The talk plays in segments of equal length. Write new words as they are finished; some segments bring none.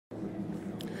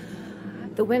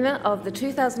The winner of the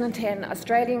 2010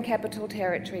 Australian Capital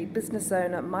Territory Business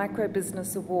Owner Micro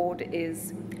Business Award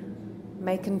is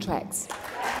Makin Trax.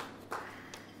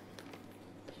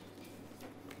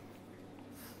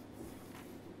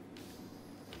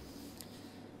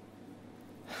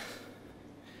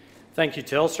 Thank you,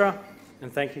 Telstra,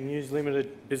 and thank you, News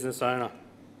Limited business owner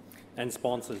and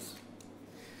sponsors.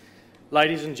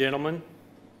 Ladies and gentlemen,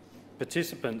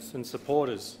 participants and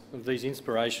supporters of these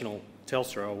inspirational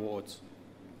Telstra Awards.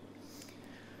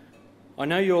 I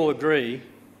know you all agree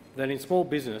that in small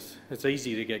business it's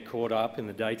easy to get caught up in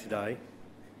the day-to-day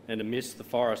and to miss the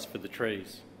forest for the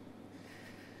trees.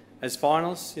 As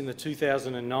finalists in the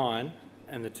 2009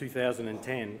 and the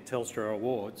 2010 Telstra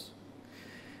Awards,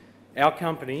 our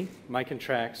company, Makin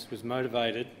Trax, was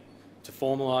motivated to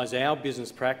formalise our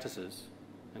business practices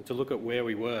and to look at where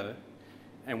we were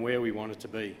and where we wanted to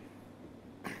be.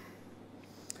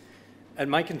 At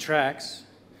Makin Trax,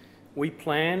 we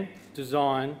plan,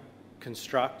 design,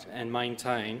 construct and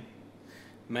maintain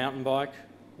mountain bike,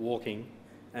 walking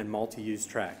and multi-use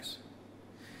tracks.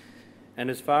 And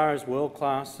as far as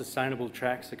world-class sustainable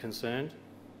tracks are concerned,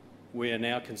 we are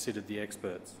now considered the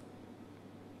experts.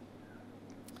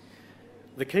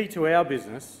 The key to our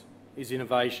business is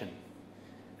innovation,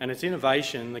 and it's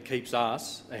innovation that keeps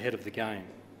us ahead of the game.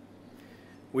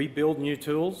 We build new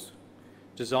tools,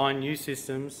 design new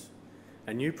systems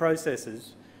and new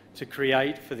processes to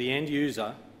create for the end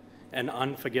user an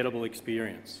unforgettable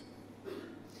experience.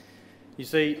 You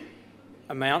see,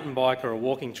 a mountain bike or a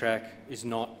walking track is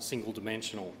not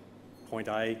single-dimensional, point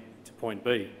A to point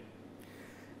B.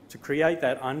 To create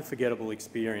that unforgettable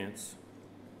experience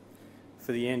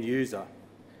for the end user,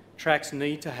 tracks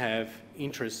need to have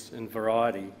interest and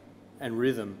variety and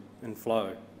rhythm and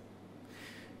flow.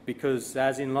 Because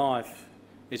as in life,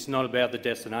 it's not about the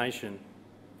destination,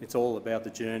 it's all about the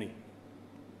journey.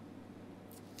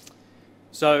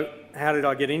 So, how did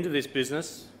I get into this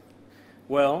business?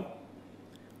 Well,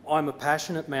 I'm a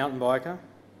passionate mountain biker,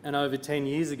 and over 10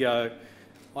 years ago,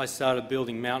 I started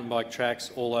building mountain bike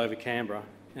tracks all over Canberra,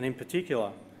 and in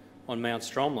particular on Mount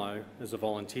Stromlo as a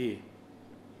volunteer.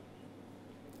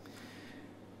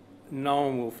 No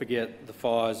one will forget the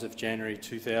fires of January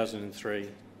 2003,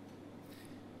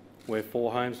 where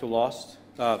 4 lives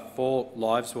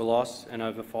were lost and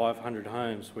over 500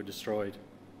 homes were destroyed.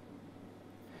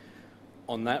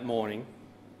 On that morning,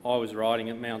 I was riding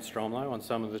at Mount Stromlo on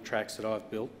some of the tracks that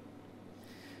I've built,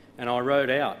 and I rode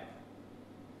out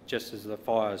just as the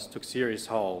fires took serious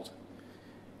hold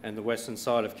and the western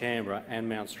side of Canberra and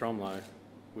Mount Stromlo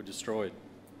were destroyed.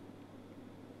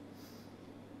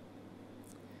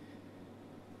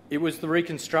 It was the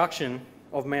reconstruction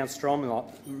of Mount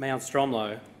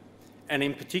Stromlo, and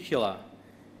in particular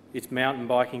its mountain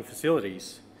biking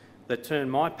facilities, that turned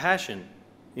my passion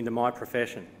into my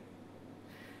profession.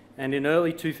 And in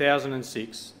early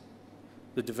 2006,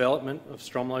 the development of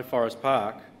Stromlo Forest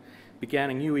Park began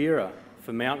a new era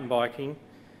for mountain biking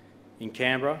in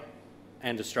Canberra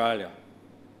and Australia.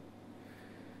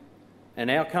 And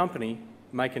our company,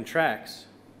 Makin Trax,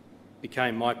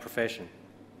 became my profession.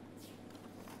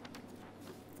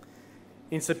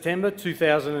 In September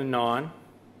 2009,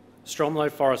 Stromlo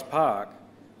Forest Park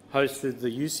hosted the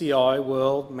UCI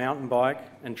World Mountain Bike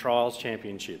and Trials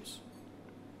Championships.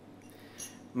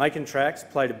 Makin Trax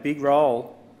played a big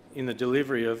role in the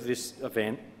delivery of this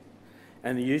event,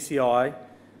 and the UCI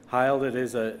hailed it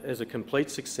as a complete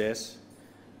success,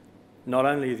 not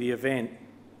only the event,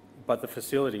 but the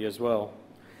facility as well.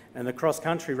 And the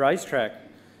cross-country racetrack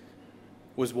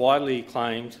was widely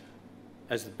acclaimed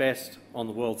as the best on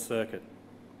the world circuit.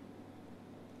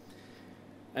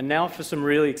 And now for some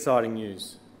really exciting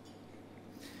news.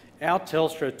 Our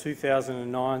Telstra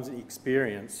 2009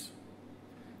 experience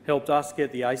helped us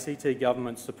get the ACT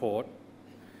government support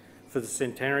for the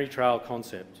Centenary Trail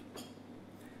concept,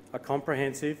 a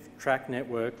comprehensive track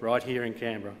network right here in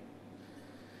Canberra.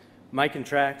 Makin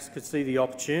Trax could see the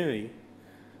opportunity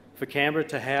for Canberra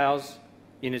to house,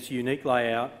 in its unique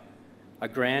layout, a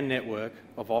grand network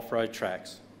of off-road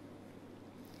tracks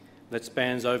that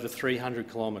spans over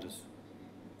 300 kilometres.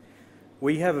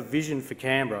 We have a vision for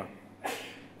Canberra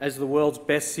as the world's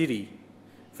best city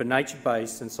for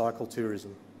nature-based and cycle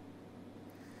tourism,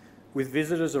 with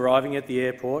visitors arriving at the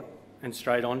airport and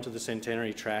straight onto the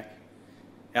Centenary track,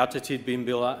 out to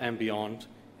Tidbinbilla and beyond,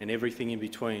 and everything in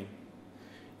between,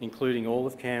 including all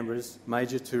of Canberra's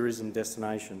major tourism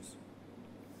destinations.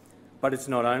 But it's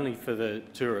not only for the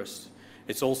tourists,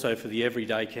 it's also for the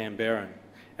everyday Canberran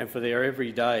and for their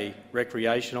everyday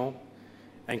recreational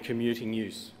and commuting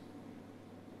use.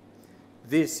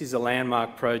 This is a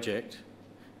landmark project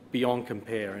beyond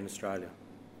compare in Australia.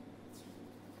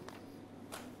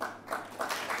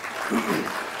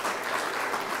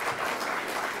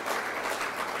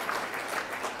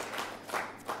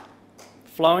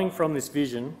 Flowing from this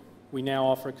vision, we now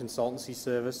offer a consultancy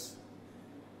service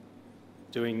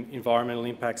doing environmental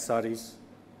impact studies,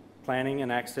 planning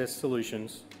and access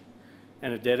solutions,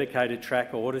 and a dedicated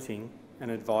track auditing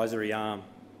and advisory arm.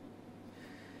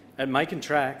 At Makin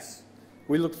Trax,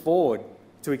 we look forward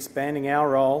to expanding our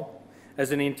role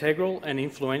as an integral and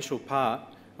influential part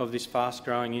of this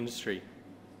fast-growing industry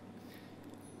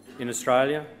in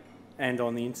Australia and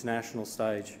on the international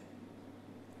stage.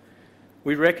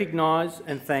 We recognise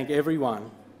and thank everyone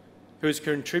who has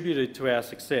contributed to our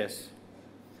success,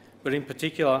 but in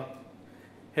particular,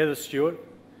 Heather Stewart,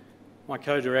 my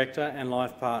co-director and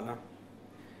life partner.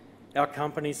 Our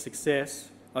company's success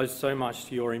owes so much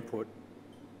to your input.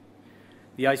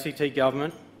 The ACT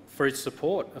Government for its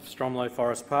support of Stromlo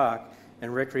Forest Park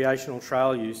and recreational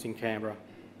trail use in Canberra.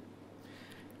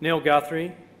 Neil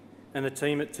Guthrie and the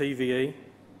team at TVE,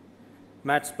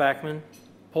 Matt Spackman,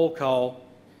 Paul Cole,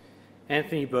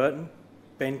 Anthony Burton,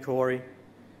 Ben Corey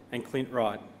and Clint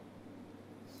Wright.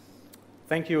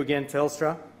 Thank you again,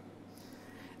 Telstra,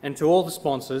 and to all the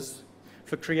sponsors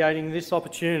for creating this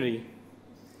opportunity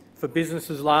for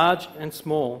businesses large and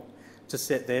small to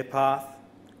set their path,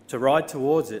 to ride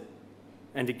towards it,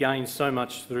 and to gain so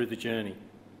much through the journey.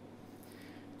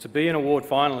 To be an award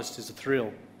finalist is a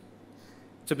thrill.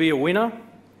 To be a winner,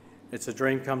 it's a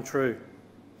dream come true.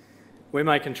 We're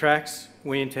Makin Trax.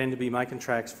 We intend to be making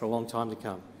tracks for a long time to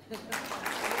come.